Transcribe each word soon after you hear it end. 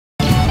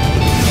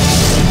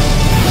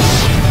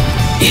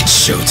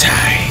It's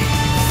showtime.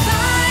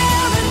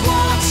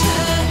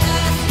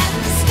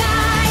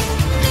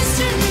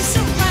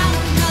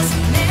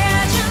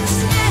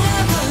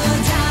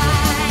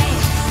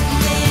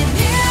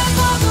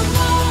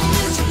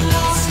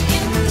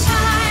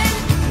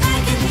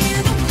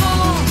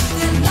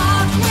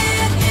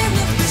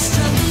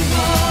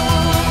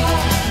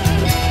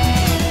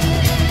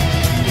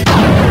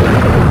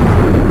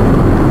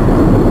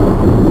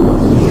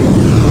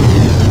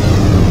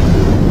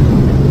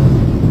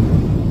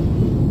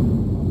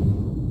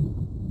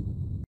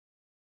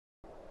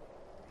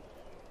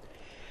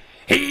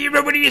 Hey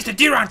everybody, it's the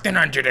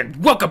D-Rock100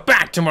 and welcome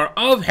back to more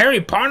of Harry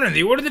Potter and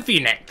the Order of the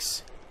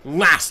Phoenix.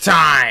 Last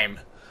time,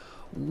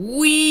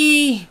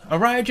 we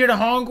arrived here to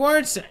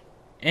Hogwarts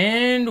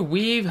and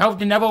we've helped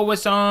Neville with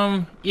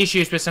some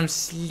issues with some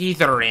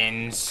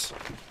Slytherins.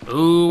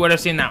 Ooh, would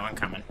have seen that one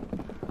coming.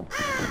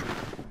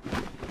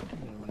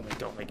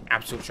 Don't make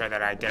absolute sure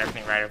that I did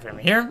everything right over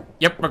here.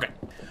 Yep, we're good.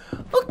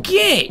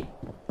 Okay.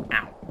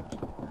 Ow.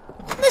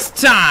 This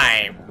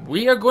time,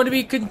 we are going to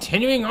be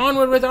continuing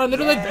onward with our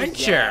little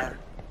adventure.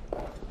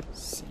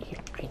 Let's see here.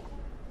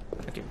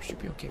 Okay, we should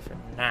be okay for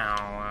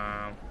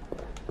now.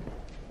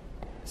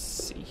 Let's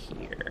see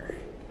here.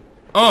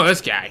 Oh,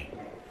 this guy.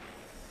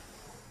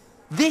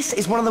 This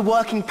is one of the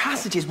working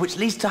passages which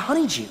leads to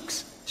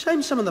Honeydukes.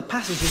 Shame some of the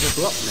passages are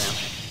blocked now.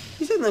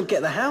 You think they'll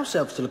get the house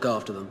elves to look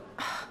after them?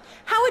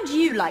 How would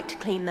you like to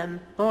clean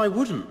them? Oh, I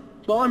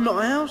wouldn't. But I'm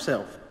not a house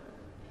elf.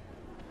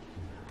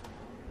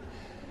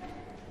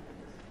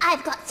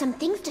 I've got some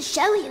things to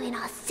show you in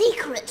our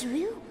secret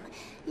room.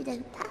 You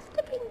don't have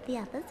to bring the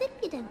others if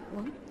you don't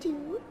want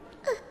to.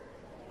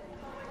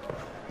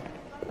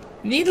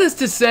 Needless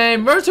to say,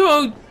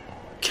 Myrtle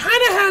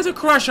kind of has a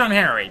crush on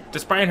Harry,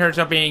 despite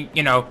herself being,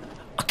 you know,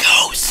 a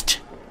ghost.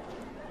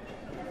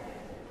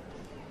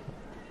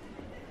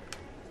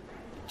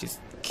 Just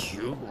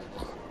cool.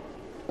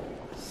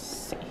 Let's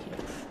see here.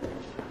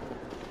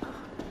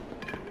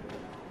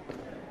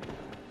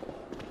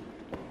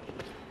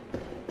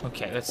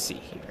 Okay, let's see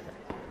here.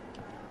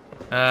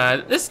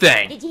 This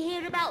thing. Did you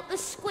hear about the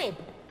squib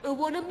who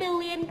won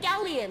 1,000,000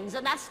 galleons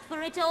and asked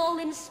for it all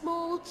in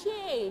small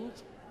change?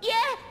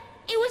 Yeah,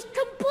 he was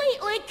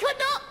completely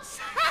canuts.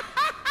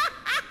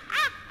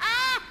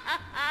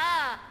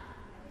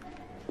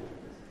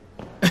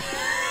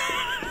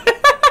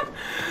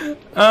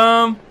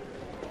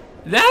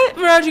 That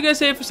we're actually gonna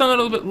save for something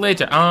a little bit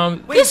later.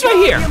 This right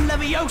here.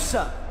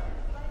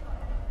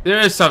 There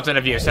is something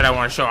of use that I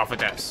want to show off with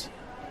this.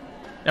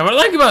 Now, what I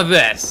like about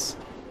this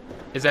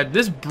is that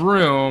this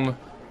broom.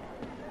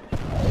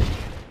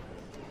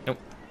 Nope.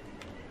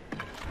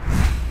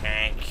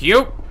 Thank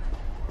you.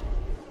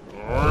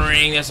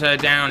 Bring this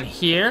down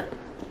here.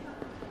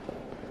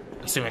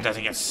 Assuming it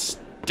doesn't get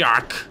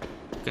stuck,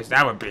 because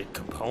that would be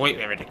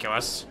completely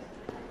ridiculous.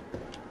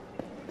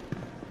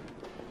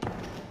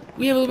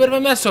 We have a little bit of a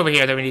mess over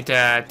here that we need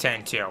to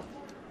tend to.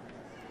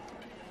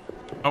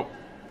 Oh,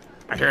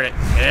 I heard it.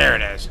 There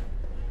it is.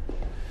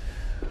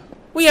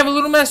 We have a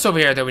little mess over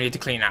here that we need to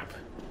clean up.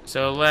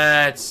 So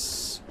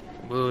let's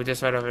move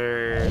this right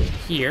over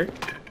here.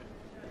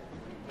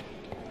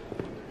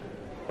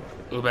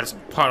 A little bit of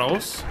some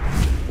puddles.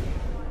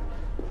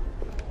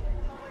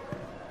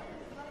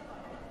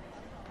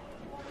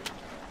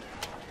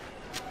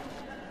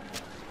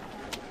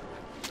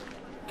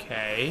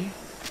 Okay.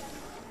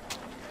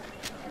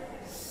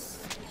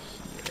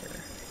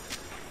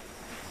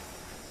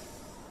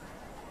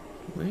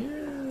 Where?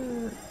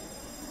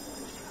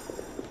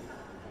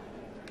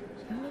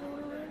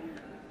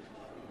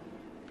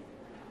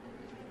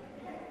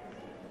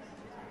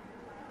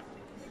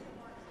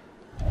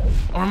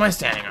 Or am I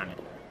standing on it?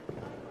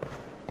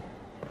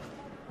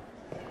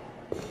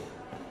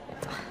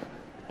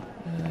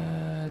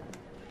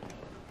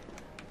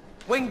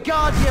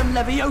 Wingardium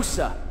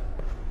Leviosa!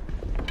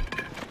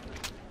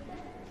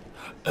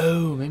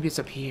 Oh, maybe it's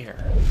up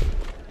here.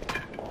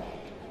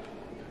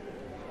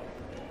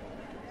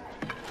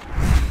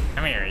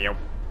 Come here, you.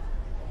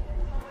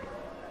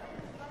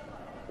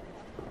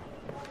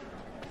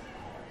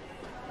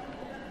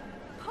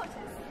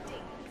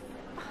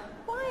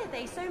 Why are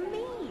they so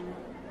mean?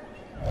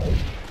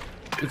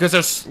 Because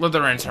they're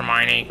Slytherins,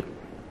 Hermione.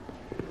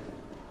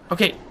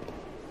 Okay.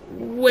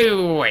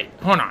 Wait.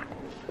 Hold on.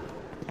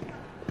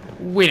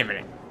 Wait a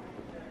minute.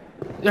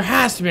 There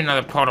has to be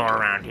another puddle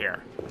around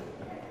here.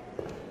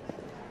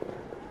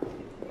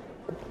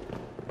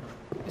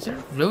 Is there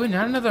really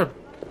not another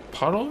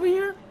puddle over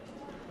here?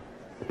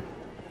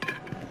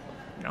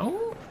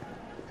 No?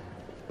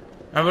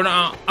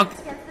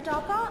 Against the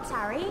dark arts,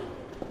 Harry.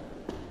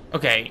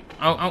 Okay,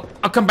 I'll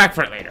come back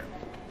for it later.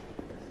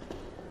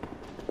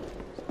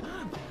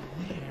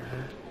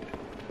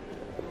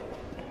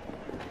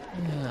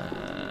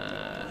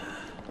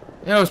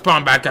 It'll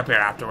spawn back up here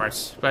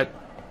afterwards, but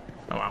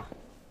oh well.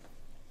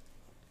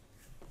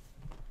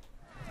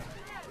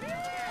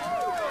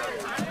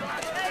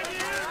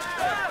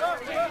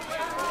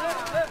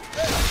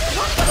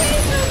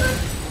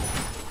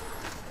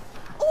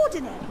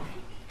 Ordinary,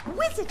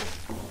 wizard,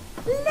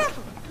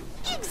 level,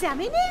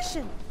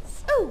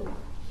 examinations. O,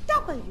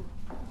 W,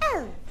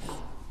 L.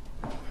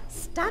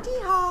 Study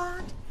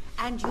hard,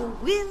 and you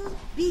will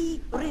be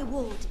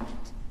rewarded.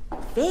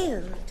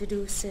 Fail to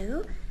do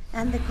so,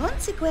 and the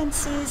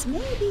consequences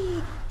may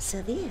be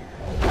severe.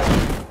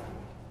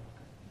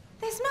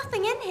 There's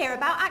nothing in here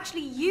about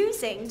actually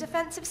using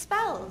defensive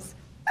spells.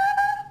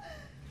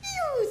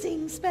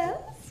 Using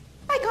spells?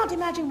 I can't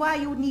imagine why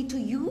you would need to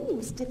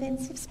use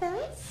defensive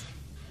spells.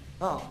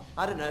 Oh,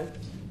 I don't know.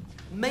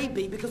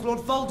 Maybe because Lord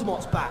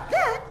Voldemort's back.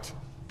 That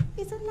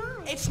is a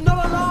lie. It's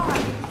not a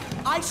lie!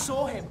 I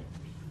saw him.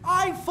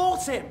 I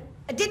fought him.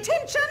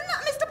 Detention,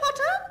 Mr.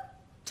 Potter.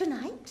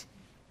 Tonight,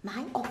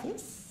 my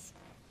office.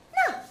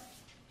 Now,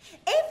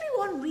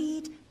 everyone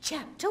read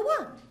Chapter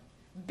 1.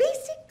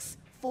 Basics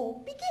for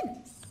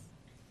Beginners.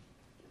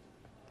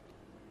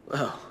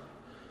 Well,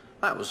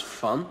 that was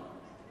fun.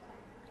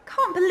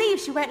 Can't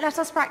believe she won't let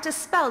us practice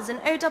spells in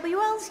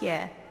OWL's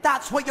year.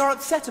 That's what you're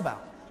upset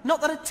about. Not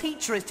that a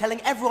teacher is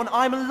telling everyone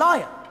I'm a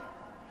liar.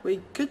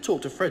 We could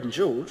talk to Fred and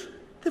George.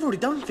 They've already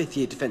done 5th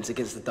year defence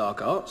against the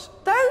dark arts.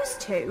 Those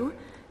two?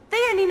 They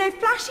only know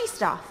flashy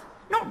stuff,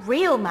 not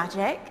real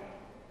magic.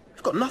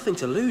 We've got nothing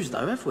to lose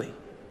though, have we?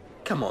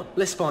 Come on,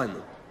 let's find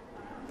them.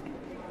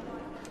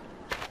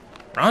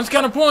 Ron's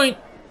got a point.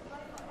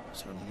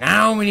 So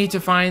now we need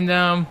to find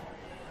them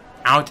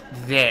out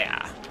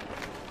there.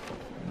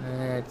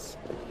 Let's...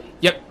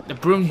 Yep, the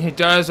broom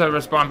does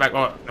respond back.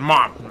 Oh, the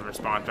mom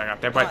responds back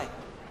up there, but... Hi.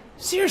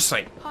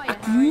 Seriously, I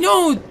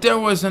know there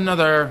was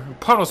another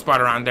puddle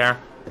spot around there.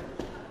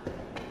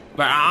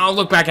 But I'll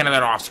look back into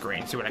that off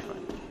screen, see what I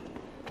find.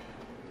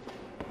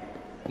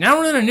 Now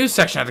we're in a new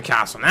section of the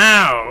castle.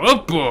 Now, oh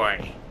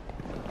boy.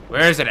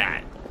 Where is it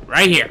at?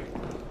 Right here.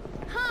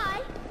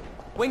 Hi.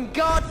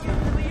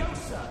 Wingardium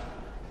Leviosa.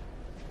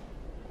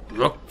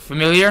 Look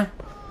familiar?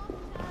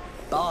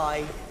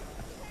 Bye.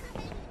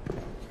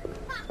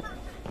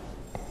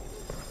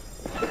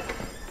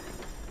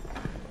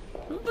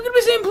 We're gonna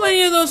be seeing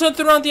plenty of those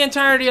throughout the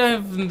entirety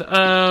of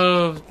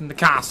the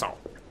castle.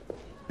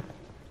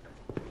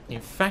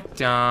 In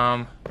fact,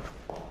 I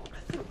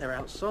think they're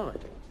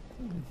outside.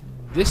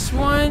 this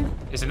one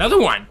is another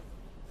one.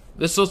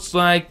 This looks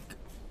like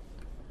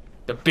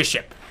the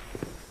bishop.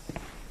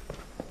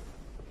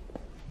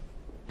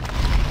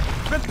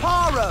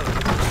 Reparo.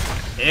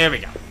 There we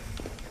go.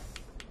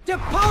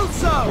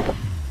 Depulso.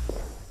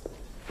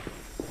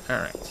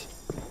 Alright.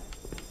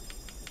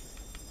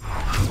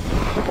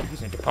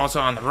 Using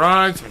Depulso on the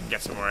rug so we can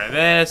get some more of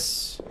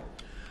this.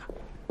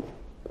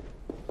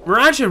 We're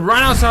actually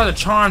right outside the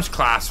charms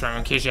classroom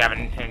in case you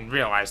haven't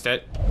realized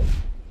it.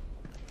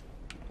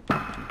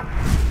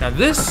 Now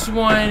this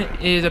one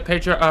is a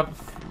picture of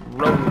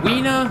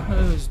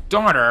Rowena's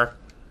daughter.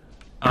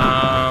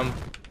 Oh,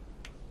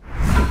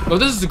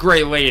 this is the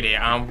Great Lady.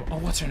 Oh,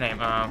 what's her name?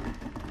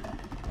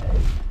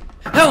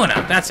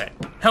 Helena, that's it.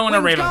 Helena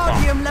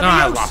Wingardium Ravenclaw. Oh,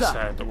 I Leviosa.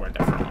 lost the word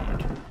there for a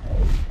moment.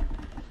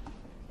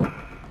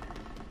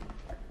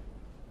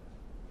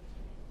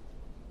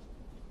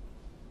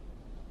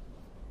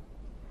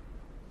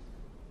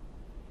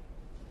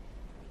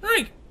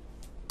 Alright,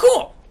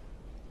 cool.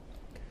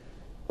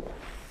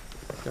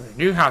 Got a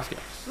new house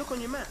guest. Look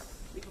on your map.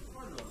 We can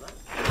find them on that.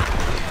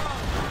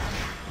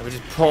 Let me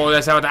just pull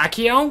this out with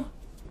Accio.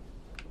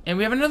 And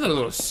we have another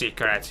little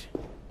secret.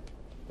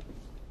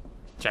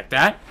 Check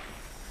that.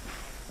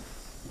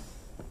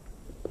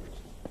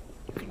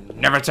 You can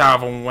never tell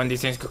when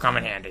these things could come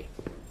in handy.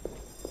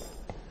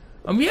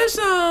 We have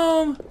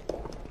some...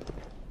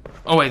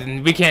 Oh wait,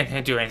 we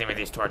can't do anything with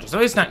these torches. At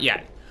least not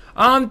yet.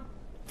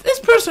 This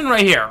person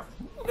right here.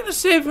 We're gonna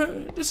save her.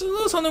 This is a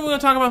little something we're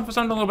gonna talk about for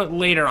something a little bit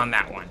later on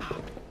that one.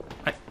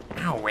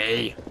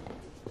 Owie.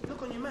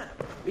 Look on your map.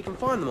 We can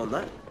find them on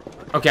that.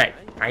 Okay,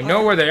 I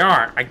know where they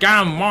are. I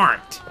got them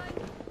marked.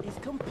 He's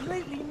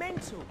completely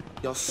mental.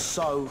 You're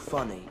so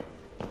funny.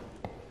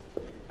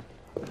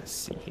 Let's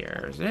see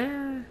here. Is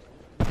there...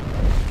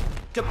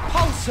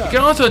 Depulso. You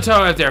can also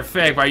tell if they're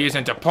fake by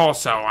using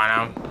Depulso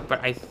on them.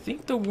 But I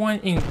think the one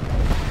in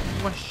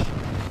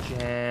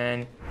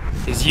question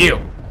is you.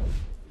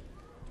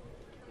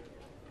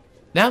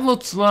 That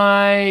looks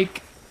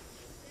like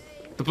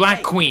the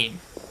Black Queen.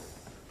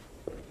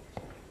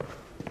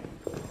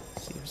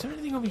 Let's see, is there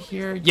anything over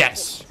here?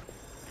 Yes.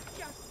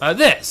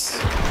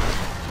 This.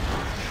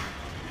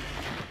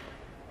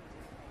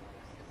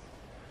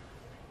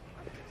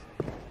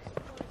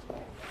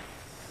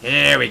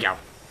 Here we go.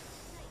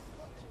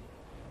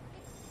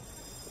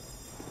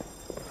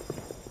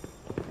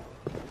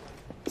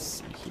 Let's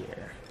see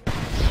here.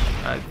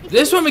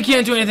 This one we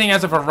can't do anything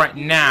as of right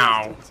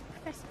now.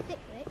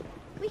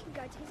 We can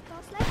go to his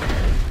class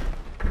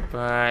later.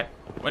 But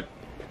what?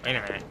 Wait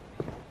a minute.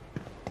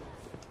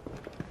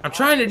 I'm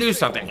trying to do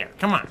something here.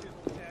 Come on.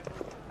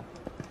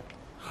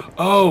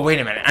 Oh, wait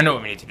a minute. I know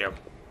what we need to do.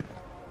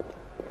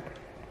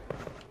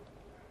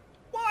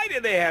 Why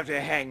do they have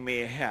to hang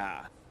me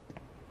here?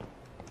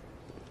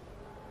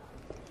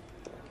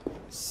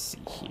 Let's see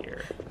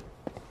here.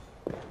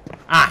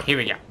 Ah, here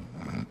we go.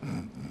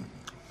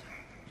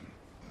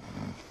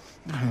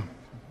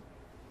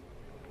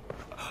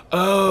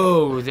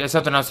 Oh, there's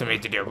something else we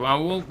need to do.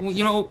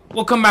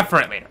 We'll come back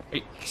for it later.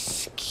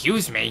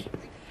 Excuse me.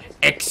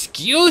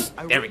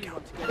 There we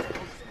go.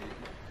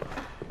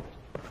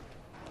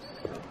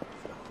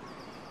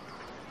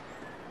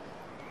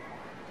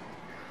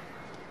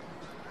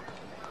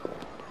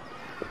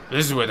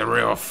 This is where the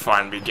real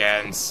fun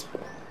begins.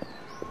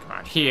 Come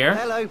on, here.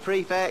 Hello,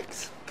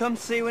 prefects. Come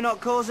see we're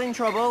not causing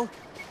trouble.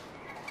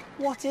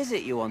 What is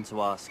it you want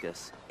to ask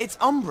us? It's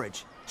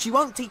Umbridge. She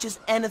won't teach us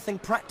anything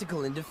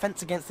practical in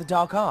defense against the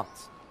dark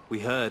arts. We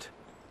heard.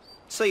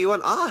 So you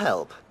want our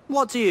help?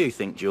 What do you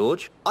think,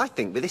 George? I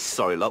think with this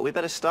sorry lot, we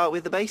better start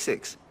with the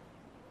basics.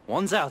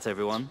 One's out,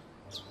 everyone.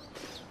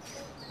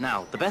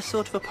 Now, the best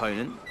sort of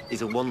opponent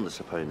Is a wantless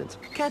opponent.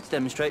 Care to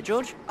demonstrate,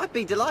 George? I'd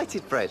be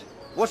delighted, Fred.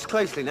 Watch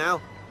closely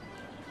now.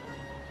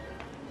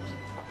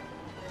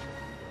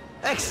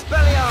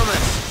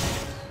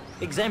 Expelliarmus!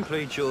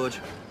 Exemplary, George.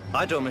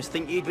 I'd almost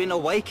think you'd been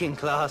awake in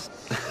class.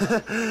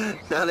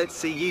 Now let's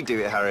see you do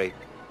it, Harry.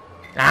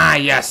 Ah,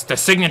 yes, the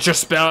signature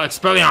spell,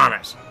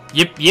 Expelliarmus.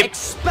 Yep.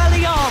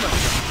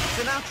 Expelliarmus!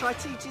 So now try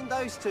teaching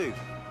those two.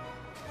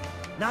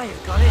 Now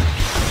you've got it.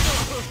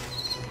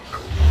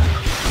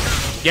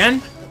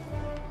 Again?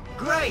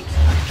 Great!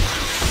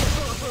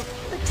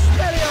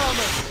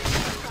 Expelliarmus!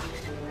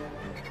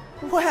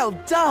 Well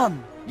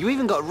done! You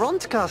even got Ron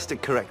to cast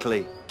it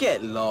correctly.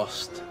 Get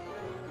lost.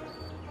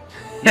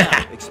 Now,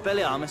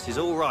 Expelliarmus is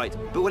all right.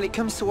 But when it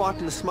comes to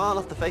wiping the smile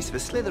off the face of a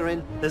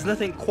Slytherin, There's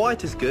nothing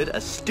quite as good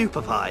as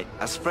Stupefy.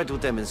 as Fred will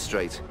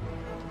demonstrate.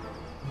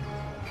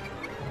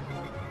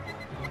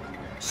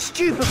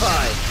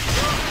 Stupefy!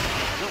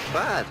 Not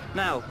bad.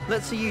 Now,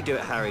 let's see you do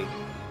it, Harry.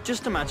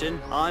 Just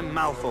imagine I'm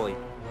Malfoy.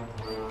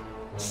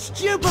 I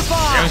Stupefy!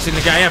 haven't seen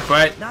the guy yet,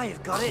 but Now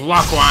you've got it.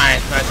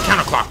 clockwise,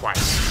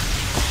 counterclockwise.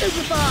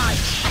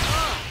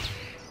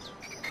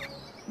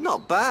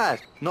 Not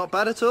bad. Not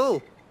bad at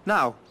all.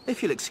 Now,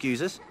 if you'll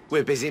excuse us,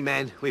 We're busy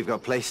men. We've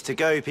got places to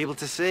go, people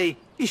to see.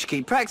 you should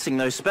keep practicing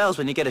those spells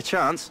when you get a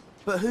chance.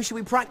 But who should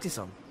we practice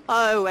on?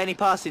 Oh, any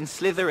pass in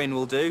Slytherin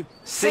will do.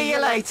 See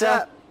you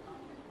later.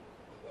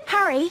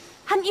 Harry,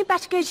 hadn't you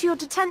better go to your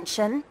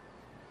detention?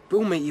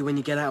 We'll meet you when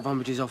you get out of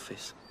Umbridge's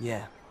office.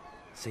 Yeah.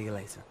 See you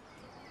later.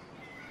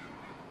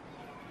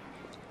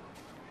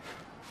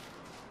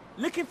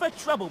 Looking for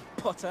trouble,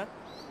 Potter?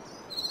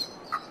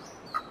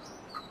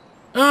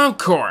 Of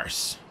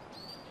course.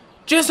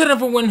 Just out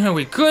of a window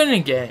we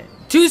couldn't get.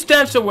 2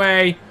 steps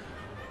away.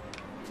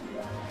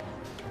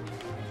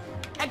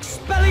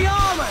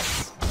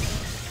 Expelliarmus!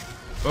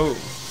 Oh.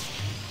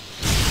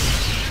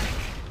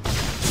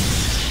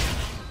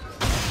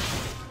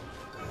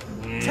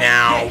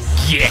 Now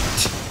get.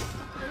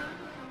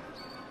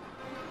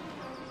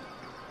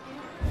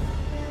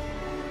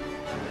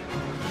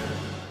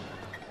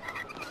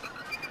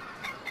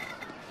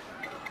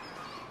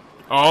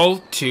 All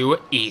too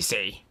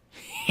easy.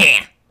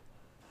 Heh.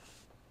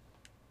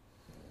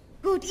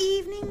 Good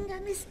evening,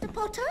 Mr.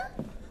 Potter.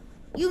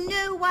 You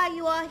know why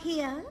you are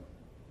here?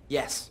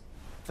 Yes.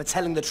 For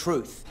telling the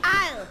truth.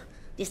 I'll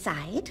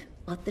decide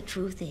what the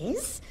truth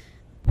is.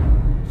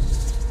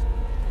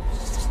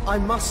 I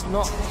must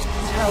not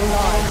tell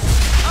lies.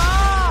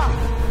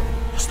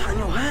 What's that in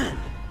your hand?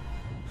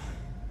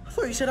 I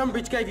thought you said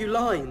Umbridge gave you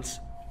lines.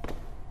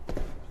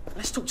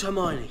 Let's talk to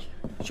Hermione.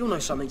 She'll know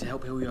something to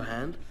help heal your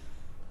hand.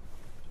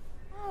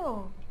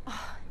 Oh.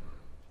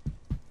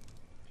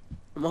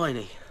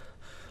 Hermione,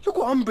 look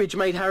what Umbridge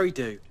made Harry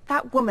do.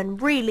 That woman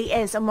really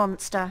is a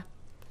monster.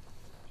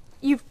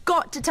 You've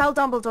got to tell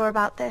Dumbledore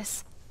about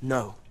this.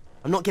 No.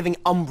 I'm not giving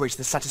Umbridge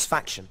the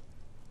satisfaction.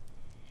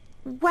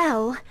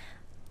 Well,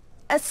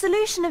 a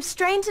solution of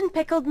strained and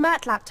pickled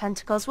murtlap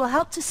tentacles will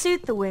help to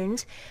soothe the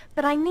wound,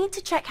 but I need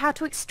to check how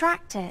to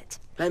extract it.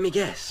 Let me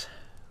guess.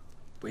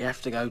 We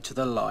have to go to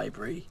the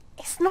library.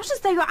 It's not as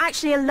though you're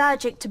actually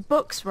allergic to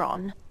books,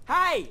 Ron.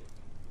 Hey!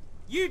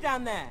 You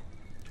down there!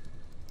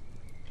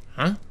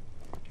 Huh?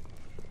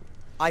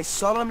 I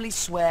solemnly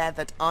swear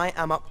that I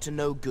am up to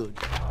no good.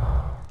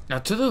 Now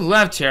to the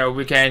left here,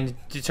 we can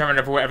determine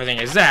if where everything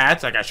is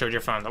at, like I showed you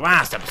from the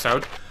last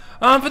episode.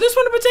 For this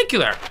one in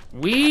particular,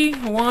 we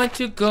want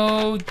to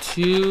go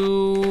to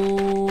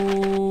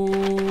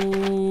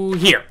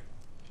here.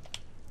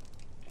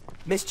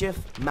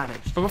 Mischief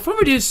managed. But before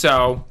we do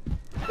so,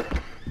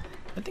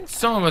 I think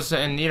someone was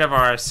in need of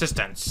our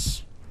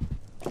assistance.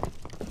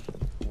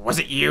 Was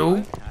it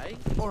you?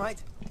 All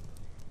right.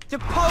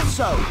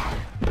 Depulso!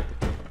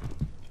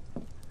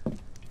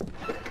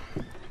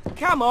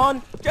 Come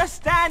on, just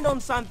stand on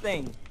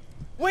something!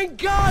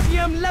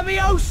 Wingardium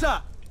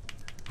Leviosa!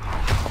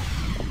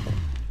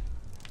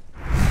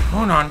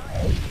 Hold on.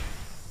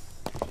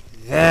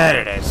 There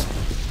it is.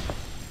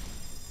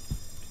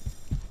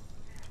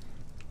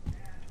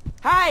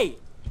 Hey!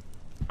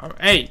 Oh,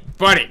 hey,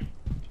 buddy.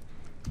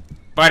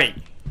 Buddy.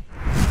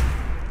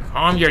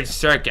 Calm your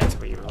circuits.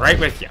 We'll be right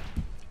with you.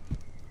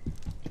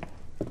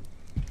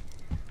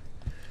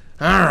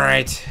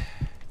 Alright.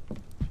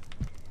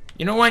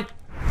 You know what?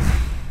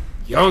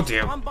 You'll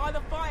do. I'm by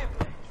the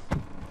fireplace.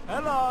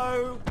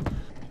 Hello!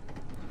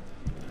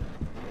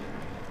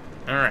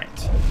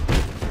 Alright.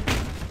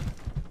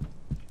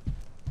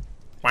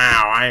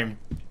 Wow,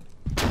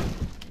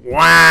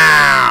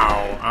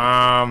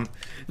 Wow!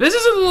 This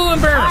is a little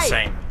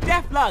embarrassing. Hey,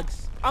 Death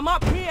Lugs, I'm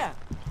up here.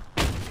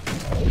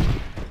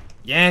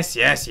 Yes.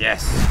 Just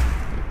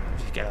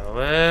get a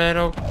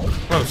little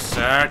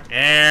closer.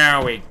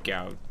 There we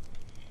go.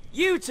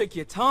 You took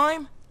your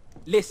time.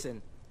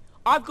 Listen,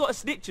 I've got a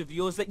snitch of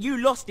yours that you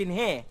lost in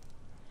here.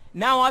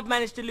 Now I've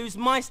managed to lose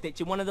my snitch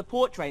in one of the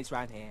portraits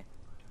round here.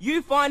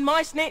 You find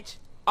my snitch,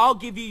 I'll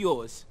give you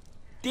yours.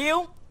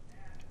 Deal?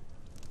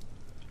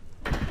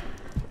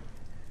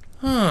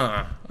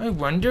 Huh. I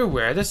wonder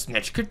where the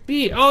snitch could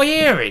be. Oh,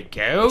 here we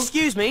go.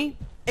 Excuse me?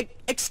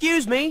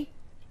 Excuse me?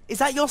 Is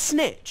that your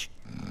snitch?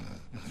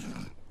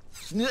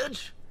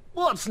 Snitch?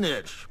 What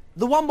snitch?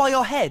 The one by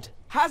your head.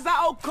 Has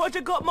that old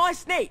codger got my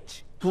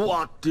snitch?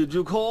 What did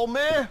you call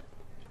me?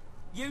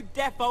 You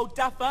deaf old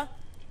duffer.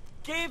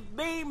 Give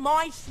me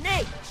my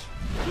snitch.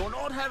 You're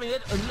not having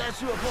it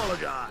unless you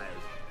apologize.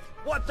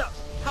 What the?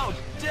 How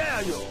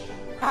dare you?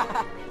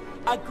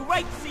 A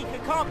great seeker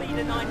can't be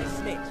denied his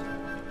snitch.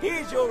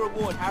 Here's your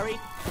reward, Harry.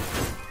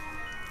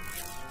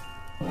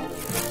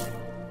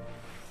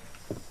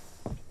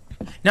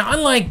 Now,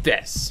 unlike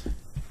this.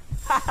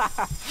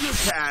 You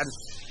cad!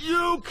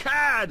 You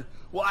cad!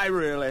 Why,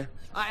 really?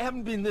 I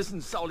haven't been this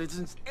insulted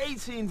since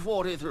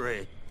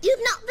 1843. You've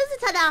not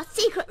visited our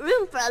secret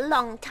room for a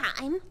long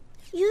time.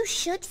 You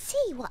should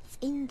see what's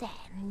in there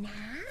now.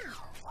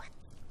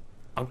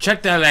 I'll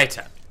check that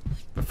later.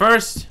 But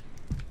first...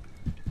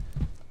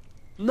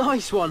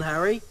 Nice one,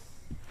 Harry.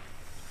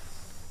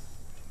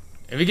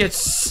 And we get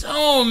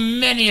so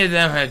many of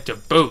them to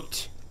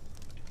boot.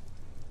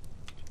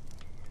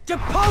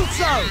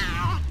 Depulso!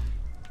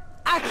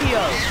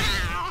 Accio!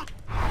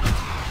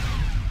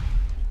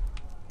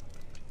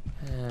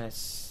 Let's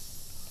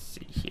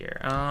see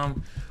here.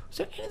 Is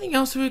there anything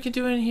else we can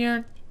do in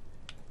here?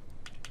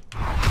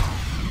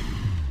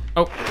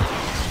 Oh,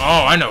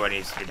 I know what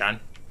needs to be done.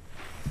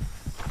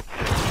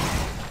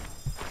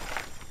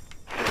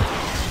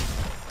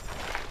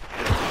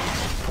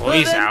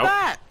 Police out.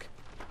 Back.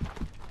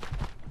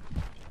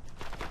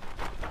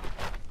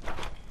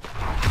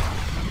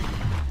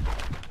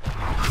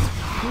 I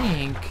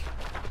think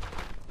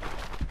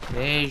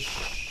they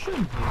should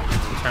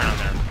turn on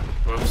there.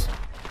 Whoops.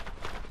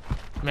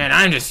 Man,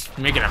 I'm just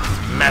making a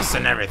mess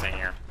and everything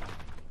here.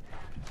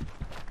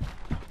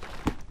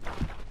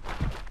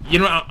 You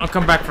know what? I'll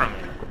come back from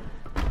it.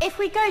 If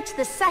we go to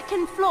the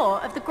second floor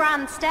of the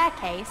grand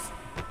staircase,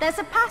 there's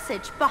a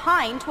passage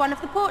behind one of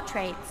the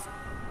portraits.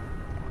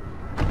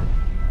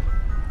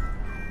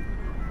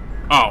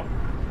 Oh.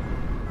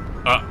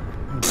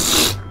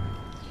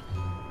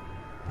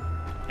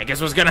 I guess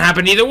what's gonna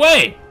happen either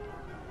way.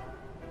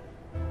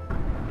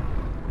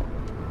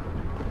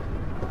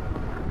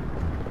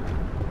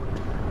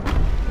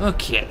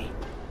 Okay.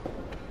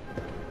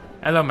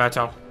 Hello,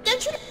 Metal.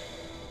 Don't you...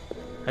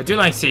 I do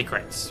like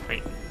secrets.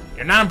 Wait,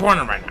 you're not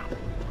important right now.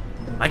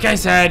 Like I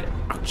said,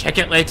 I'll check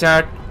it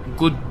later.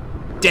 Good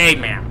day,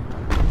 ma'am.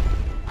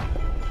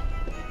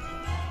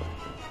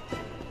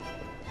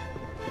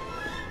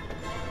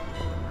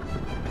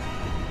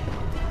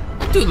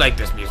 I do like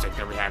this music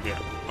that we have here.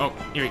 Oh,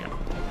 here we go.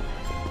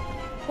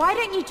 Why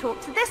don't you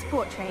talk to this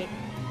portrait?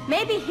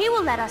 Maybe he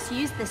will let us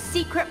use the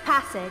secret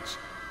passage.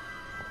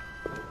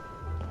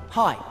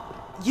 Hi.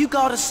 You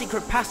guard a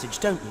secret passage,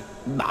 don't you?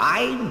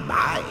 My,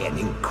 an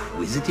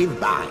inquisitive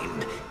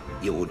mind.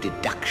 Your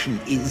deduction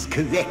is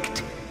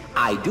correct.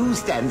 I do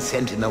stand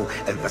sentinel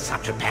over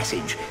such a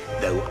passage,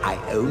 though I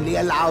only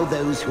allow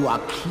those who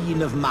are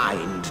keen of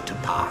mind to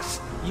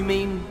pass. You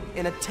mean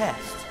in a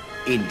test?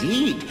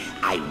 Indeed,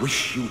 I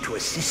wish you to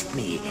assist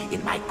me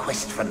in my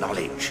quest for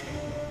knowledge.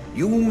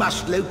 You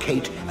must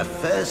locate a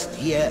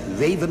first-year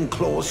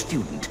Ravenclaw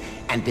student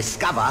and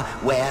discover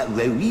where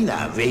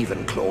Rowena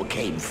Ravenclaw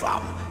came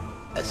from.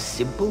 A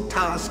simple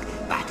task,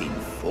 but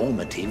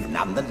informative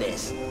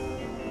nonetheless.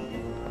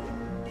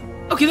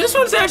 Okay, this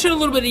one's actually a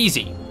little bit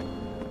easy.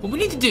 What we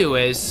need to do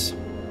is...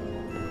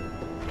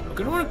 we're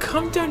gonna want to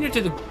come down here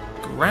to the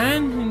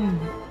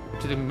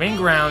to the main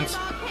grounds.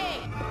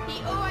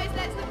 He always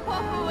lets the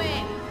puffer win.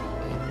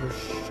 And there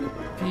should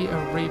be a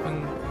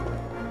Raven...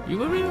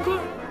 You a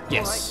Ravenclaw?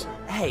 Yes.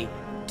 Right. Hey,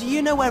 do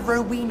you know where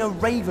Rowena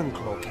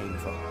Ravenclaw came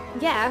from?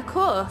 Yeah, of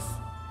course.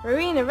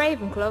 Rowena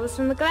Ravenclaw was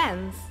from the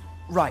Glens.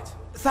 Right.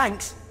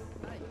 Thanks.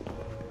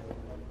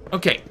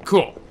 Okay,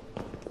 cool.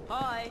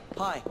 Hi.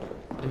 Hi.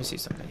 Let me see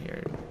something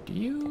here. Do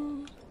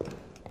you...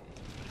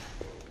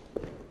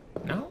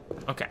 No?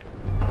 Okay.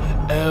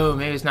 Oh,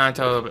 maybe it's not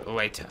until a little bit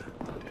later.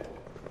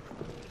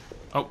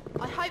 Oh.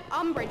 I hope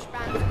Umbridge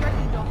bans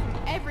Gryffindor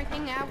from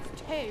everything else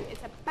too.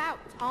 It's about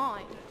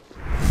time.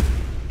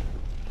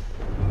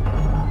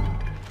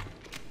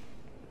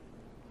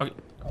 Okay.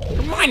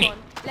 Hermione! Come on,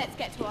 let's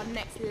get to our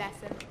next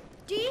lesson.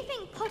 Do you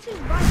think Potter's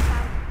right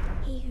about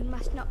he who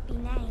must not be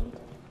named?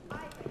 I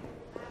think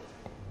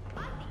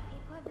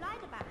people have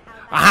lied about how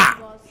that Aha!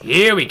 was.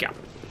 Here we go.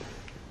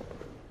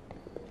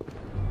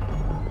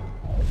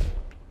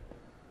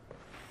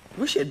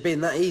 Wish it had been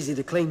that easy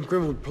to clean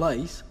Grimwood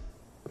Place.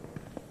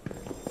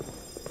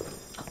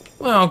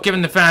 Well,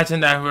 given the fact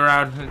that we're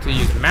out to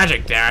use the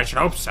magic there, I should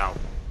hope so.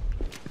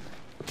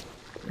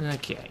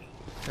 Okay.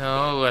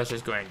 So, let's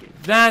just go ahead and do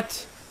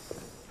that.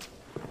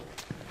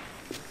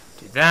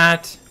 Do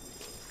that.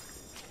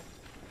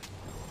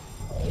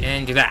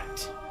 And do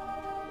that.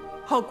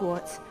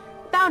 Hogwarts,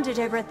 founded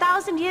over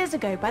 1,000 years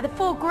ago by the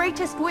 4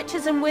 greatest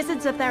witches and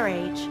wizards of their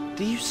age.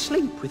 Do you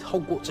sleep with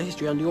Hogwarts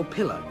history under your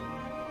pillow?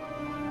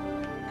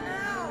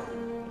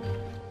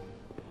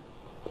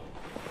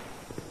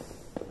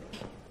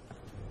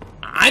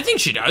 I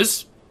think she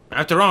does.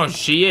 After all,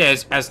 she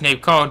is, as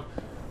Snape called,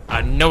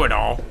 a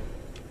know-it-all.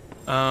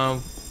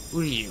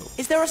 Who are you?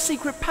 Is there a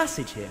secret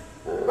passage here?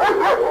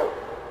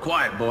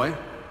 Quiet, boy.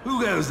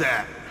 Who goes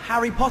there?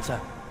 Harry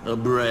Potter. A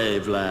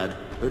brave lad.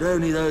 But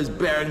only those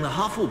bearing the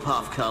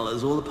Hufflepuff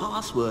colours or the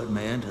password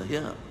may enter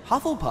here.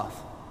 Hufflepuff?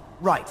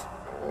 Right.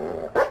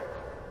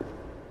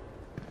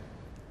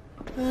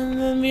 And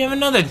then we have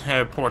another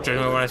portrait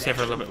we want to save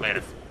for a little bit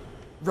later.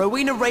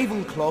 Rowena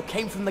Ravenclaw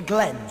came from the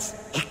Glens.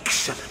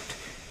 Excellent.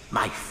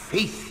 My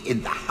faith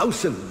in the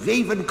House of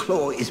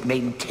Ravenclaw is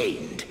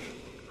maintained.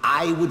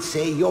 I would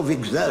say your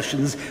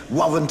exertions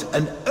warrant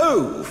an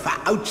O for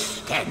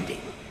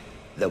outstanding.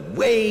 The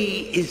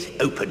way is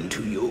open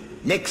to you.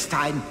 Next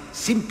time,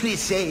 simply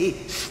say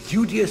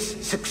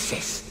studious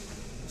success.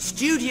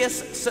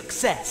 Studious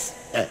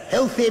success. A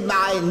healthy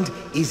mind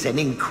is an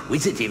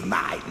inquisitive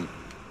mind.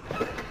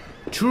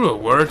 Truer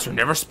words are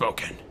never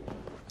spoken.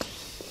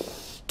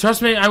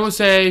 Trust me, I will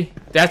say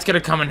that's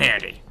gonna come in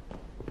handy.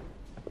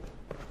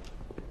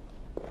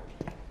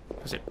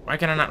 Why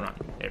can I not run?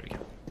 There we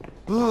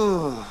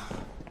go.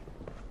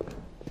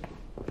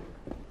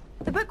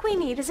 The book we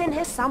need is in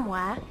here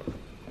somewhere.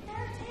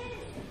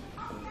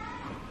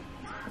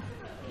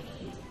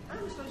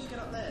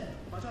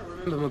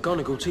 Remember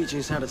McGonagall teaching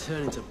us how to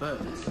turn into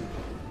birds.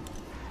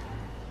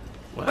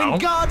 Well.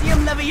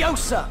 Wingardium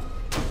Leviosa!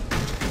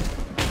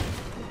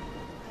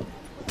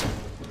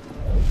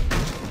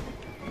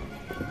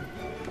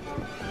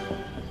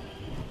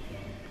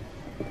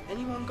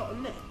 Anyone got a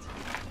net?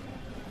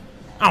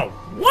 Oh,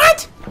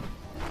 what?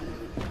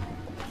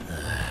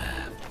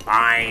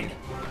 Fine.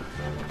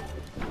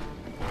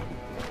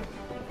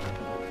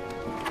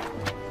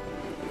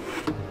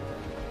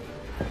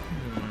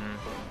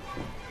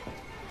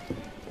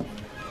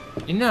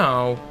 You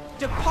know,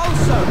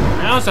 Depulso!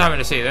 I also happen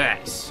to see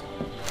this.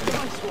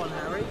 Nice one,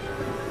 Harry.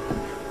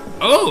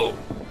 Oh!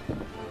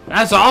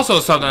 That's also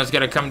something that's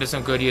gonna come to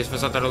some good use for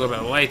something a little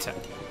bit later.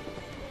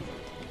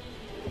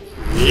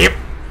 Yep.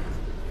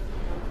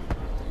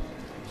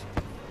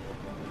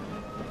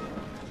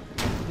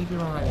 Leave it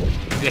on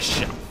this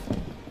shelf.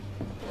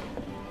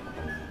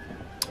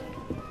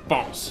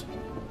 Balls.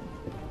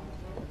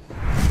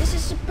 This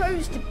is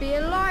supposed to be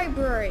a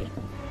library.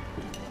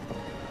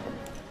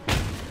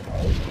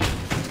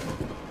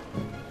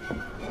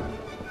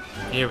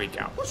 Here we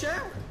go. Watch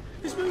out!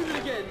 It's moving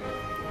again.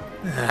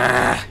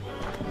 Ah,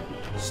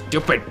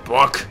 stupid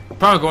book.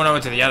 Probably going over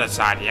to the other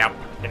side. Yep,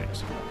 it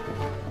is.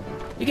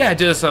 You gotta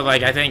do this,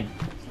 like, I think,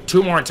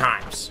 2 more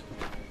times.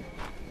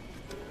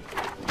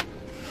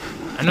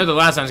 I know the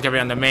last time's gonna be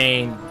on the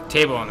main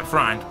table on the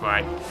front,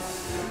 but...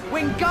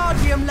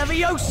 Wingardium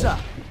Leviosa!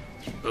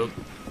 Oop.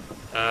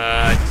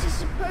 This is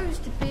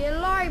supposed to be a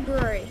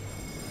library.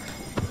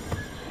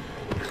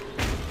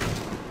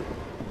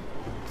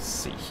 Let's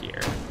see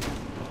here.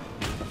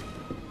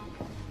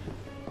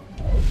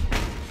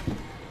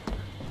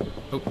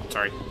 Oh,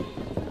 sorry.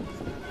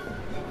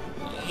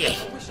 Yeah.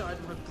 I wish I had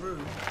a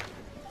broom.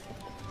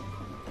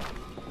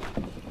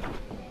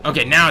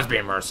 Okay, now it's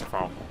being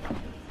merciful.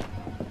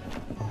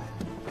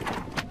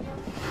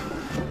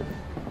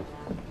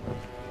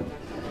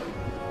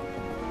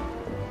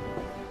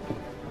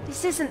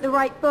 This isn't the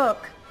right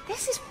book.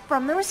 This is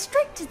from the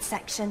restricted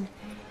section.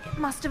 It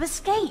must have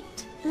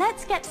escaped.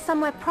 Let's get to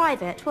somewhere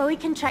private where we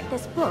can check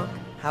this book.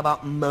 How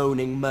about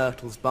Moaning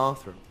Myrtle's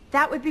bathroom?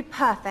 That would be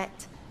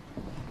perfect.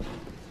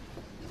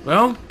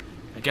 Well,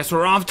 I guess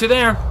we're off to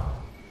there.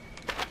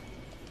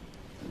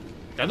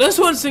 Now this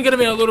one's gonna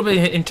be a little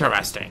bit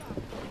interesting.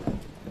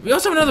 We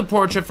also have another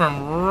portrait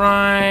from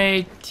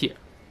right here.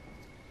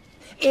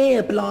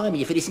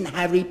 Blimey, if it isn't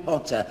Harry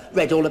Potter.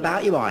 Read all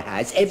about you, I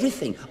has.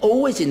 Everything.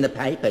 Always in the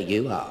paper,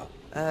 you are.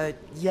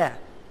 Yeah.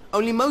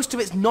 Only most of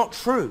it's not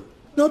true.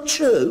 Not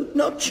true?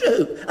 Not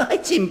true?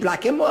 It's in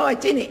black and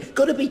white, isn't it?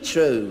 Gotta be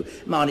true.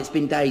 Mind, it's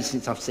been days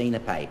since I've seen a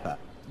paper.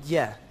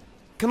 Yeah.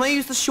 Can I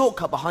use the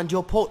shortcut behind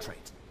your portrait?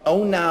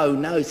 Oh,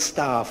 no,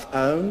 staff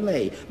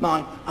only.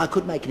 Mind, I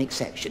could make an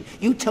exception.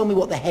 You tell me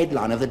what the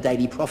headline of the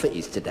Daily Prophet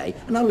is today,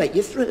 and I'll let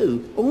you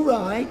through. All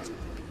right?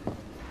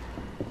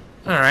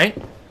 All right.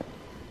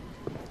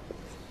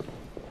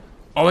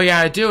 All we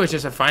gotta do is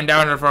just to find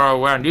out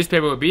where our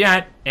newspaper would be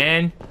at,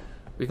 and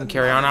we can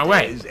carry on our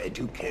way.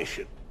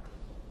 Education.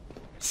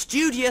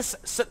 Studious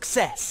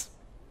success.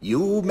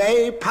 You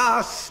may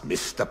pass,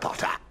 Mr.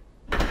 Potter.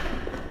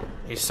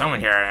 There's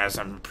someone here that has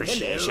some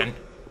appreciation.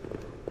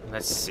 Hello.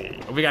 Let's see.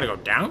 Oh, we gotta go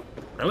down?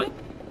 Really?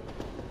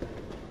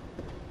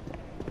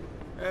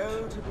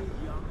 Oh, to be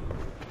young.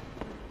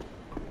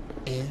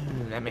 Ew,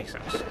 that makes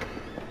sense.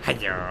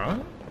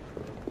 Hello?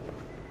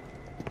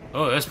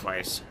 Oh, this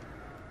place.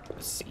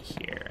 Let's see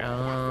here.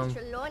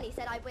 Trelawney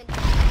said I'd win.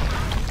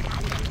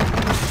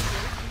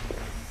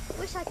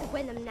 Wish I could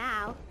win them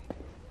now.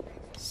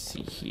 Let's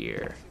see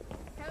here.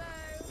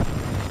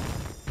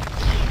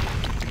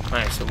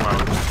 Alright, so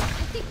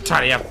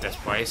tidy up this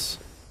place.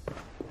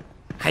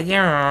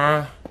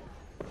 Hello?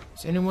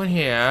 Is anyone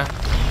here?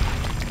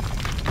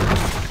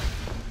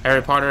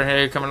 Harry Potter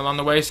here coming along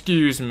the way,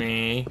 excuse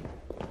me.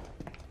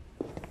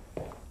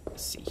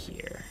 Let's see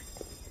here.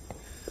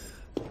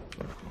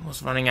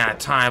 Almost running out of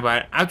time,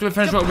 but after we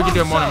finish what we can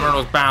do in one of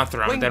Myrtle's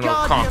bathroom, then we'll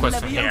call quits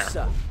from here.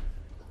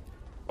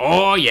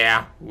 Oh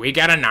yeah, we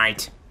got a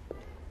night.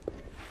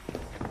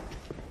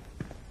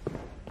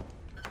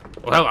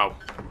 Well, hello.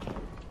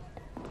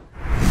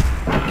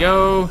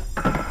 Go.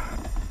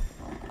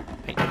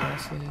 Hey,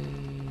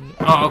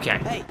 oh, okay.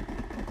 Hey.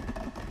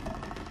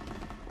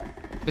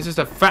 This is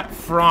the Fat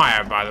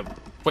Friar, by the...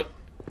 Wait.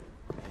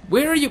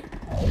 Where are you...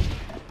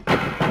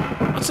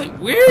 Let's say,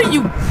 where are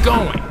you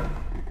going?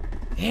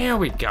 There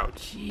we go.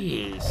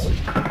 Jeez.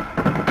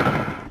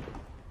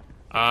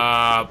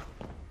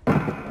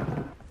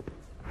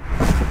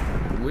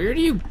 Where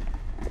do you...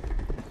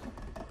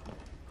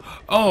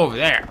 Oh, over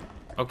there.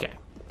 Okay.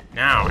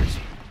 Now I see.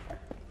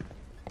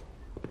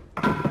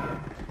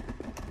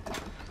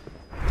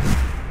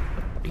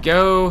 We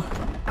go.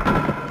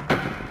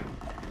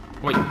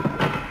 Wait. I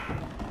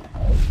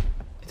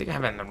think I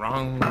have it in the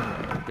wrong way,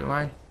 do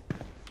I?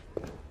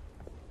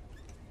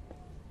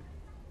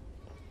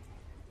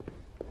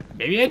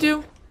 Maybe I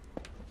do?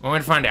 I'm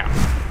going to find out.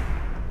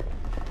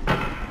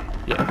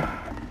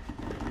 Yeah.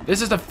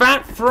 This is the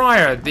Fat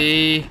Friar,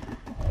 the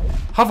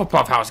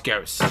Hufflepuff House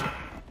ghost.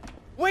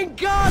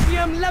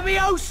 Wingardium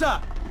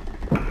Leviosa!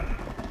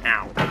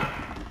 Ow.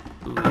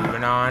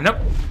 Moving on up.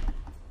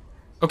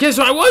 Okay,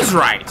 so I was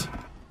right.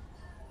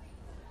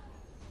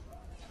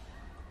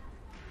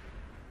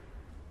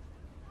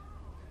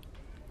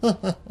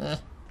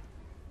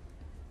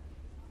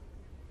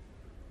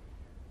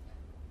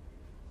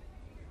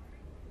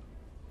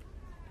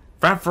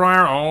 Fat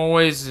Friar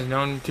always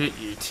known to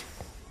eat.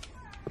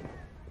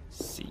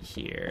 Let's see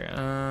here.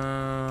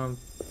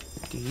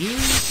 Do you?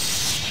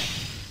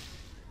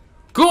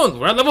 Cool,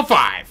 we're at level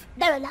 5.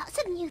 There are lots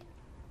of new.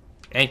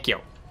 Thank you.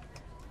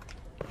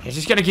 You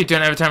just gotta keep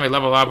doing it every time we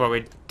level up or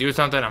we do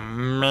something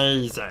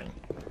amazing.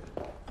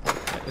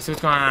 Let's see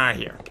what's going on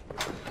here.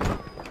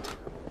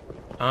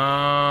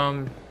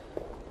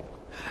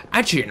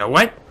 Actually, you know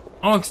what?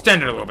 I'll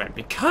extend it a little bit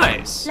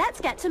because...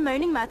 Let's get to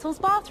Moaning Myrtle's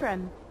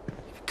bathroom.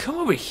 Come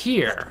over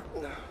here.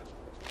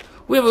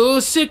 We have a little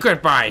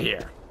secret by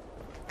here.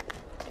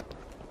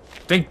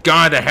 Thank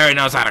God that Harry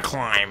knows how to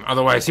climb.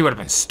 Otherwise, he would have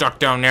been stuck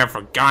down there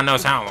for God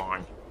knows how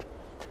long.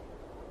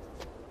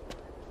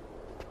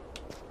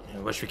 I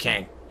wish we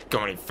can't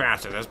go any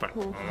faster this, but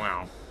oh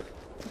well.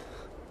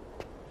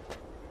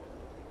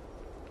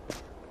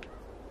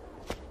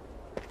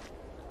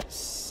 Let's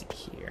see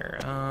here.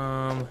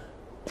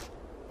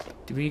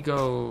 Do we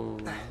go...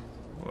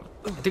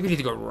 I think we need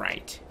to go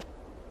right.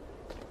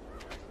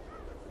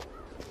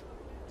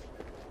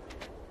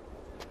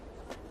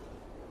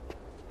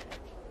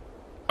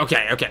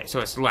 Okay, okay, so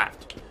it's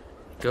left.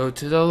 Go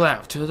to the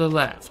left, to the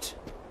left.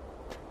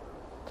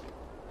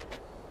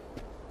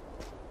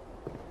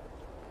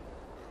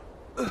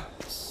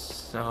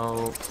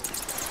 So...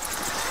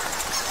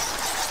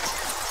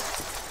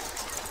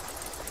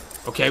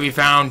 Okay, we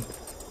found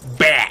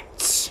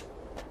bats.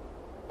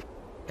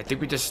 I think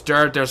we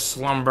disturbed their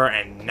slumber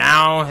and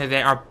now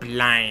they are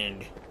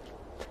blind.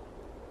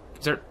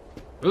 Is there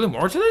really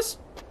more to this?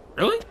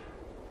 Really?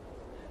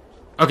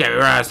 Okay, we're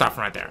gonna stop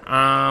from right there.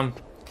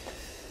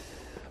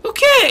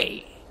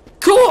 Okay,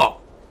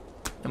 cool.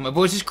 And my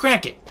voice is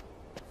cracking.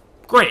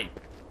 Great.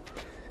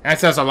 That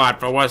says a lot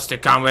for what's to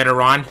come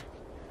later on.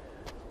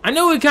 I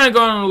know we kind of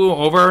going a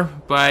little over,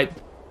 but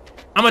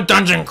I'm a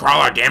dungeon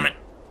crawler, damn it.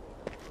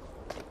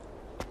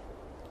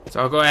 So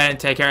I'll go ahead and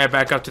take Harry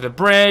back up to the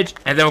bridge,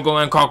 and then we'll go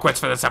ahead and call quits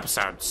for this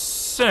episode.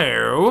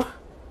 So...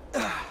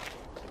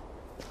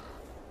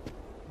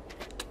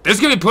 there's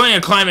gonna be plenty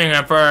of climbing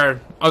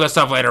for other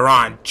stuff later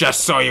on,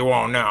 just so you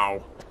all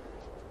know.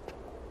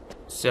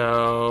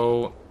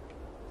 So...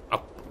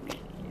 up we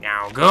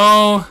now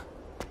go.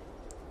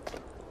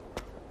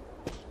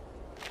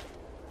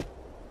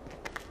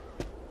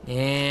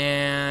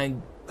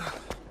 And...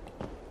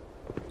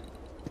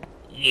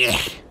 yeah.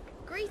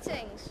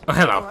 Greetings. Oh,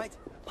 hello. All right.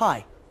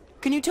 Hi.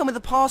 Can you tell me the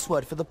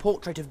password for the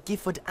portrait of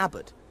Gifford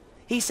Abbott?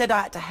 He said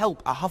I had to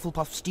help a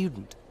Hufflepuff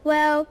student.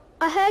 Well,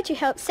 I heard you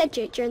helped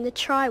Cedric during the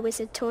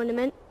Triwizard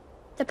tournament.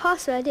 The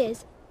password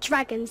is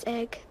Dragon's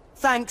Egg.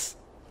 Thanks.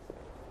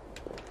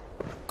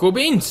 Cool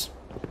beans.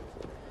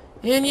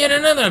 And yet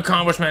another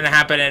accomplishment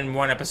happened in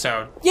one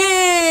episode.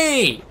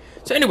 Yay!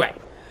 So anyway,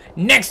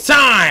 next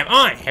time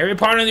on Harry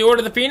Potter and the Order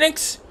of the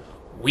Phoenix,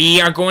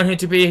 we are going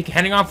to be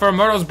heading off for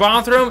Myrtle's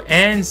bathroom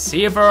and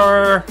see if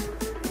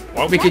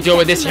what we could do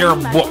with this here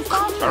book.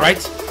 Alright?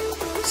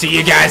 See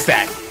you guys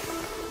then.